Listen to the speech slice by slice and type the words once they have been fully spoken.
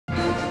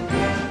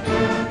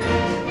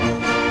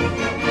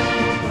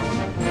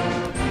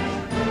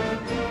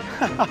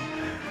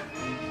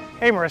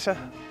Hey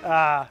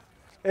Marissa,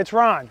 it's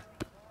Ron.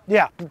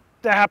 Yeah,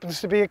 there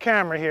happens to be a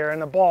camera here and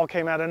the ball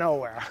came out of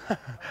nowhere.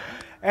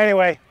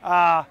 Anyway,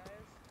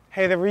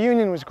 hey, the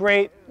reunion was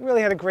great.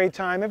 Really had a great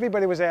time.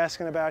 Everybody was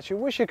asking about you.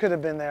 Wish you could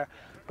have been there.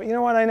 But you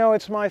know what? I know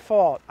it's my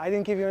fault. I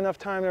didn't give you enough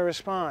time to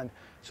respond.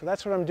 So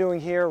that's what I'm doing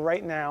here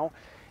right now,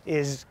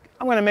 is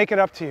I'm going to make it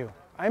up to you.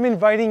 I'm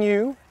inviting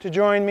you to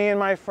join me and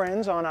my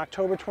friends on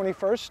October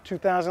 21st,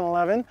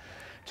 2011,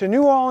 to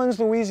New Orleans,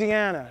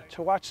 Louisiana,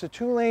 to watch the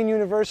Tulane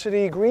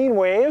University Green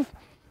Wave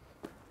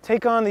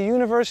take on the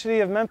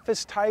University of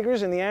Memphis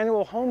Tigers in the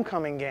annual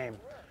homecoming game.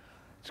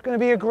 It's going to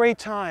be a great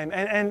time.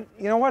 And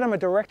you know what? I'm a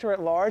director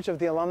at large of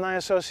the Alumni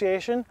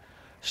Association.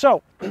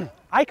 So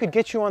I could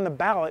get you on the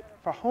ballot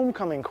for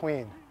homecoming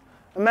queen.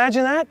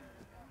 Imagine that.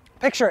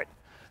 Picture it.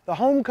 The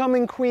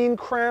homecoming queen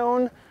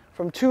crown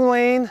from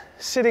Tulane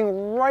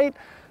sitting right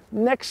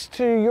next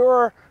to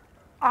your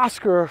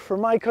Oscar for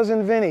my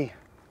cousin Vinny.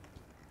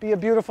 Be a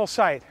beautiful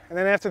sight. And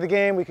then after the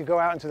game, we could go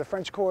out into the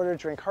French Quarter,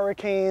 drink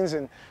hurricanes,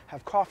 and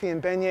have coffee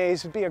and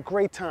beignets. It'd be a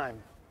great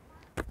time.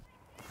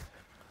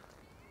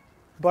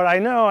 But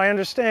I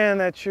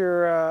understand that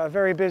you're a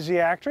very busy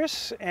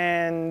actress,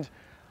 and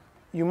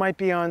you might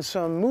be on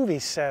some movie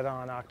set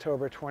on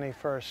October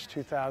 21st,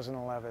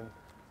 2011.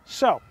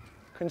 So,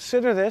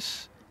 consider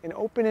this an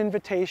open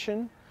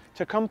invitation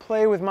to come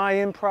play with my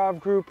improv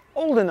group,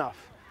 Old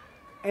Enough,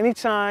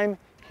 anytime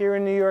here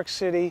in New York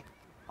City,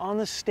 on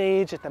the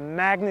stage at the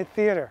Magnet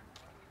Theater,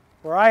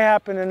 where I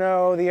happen to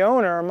know the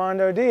owner,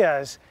 Armando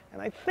Diaz,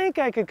 and I think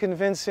I could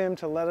convince him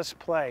to let us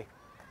play.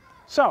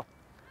 So,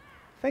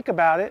 think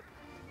about it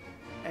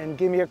and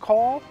give me a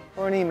call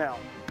or an email.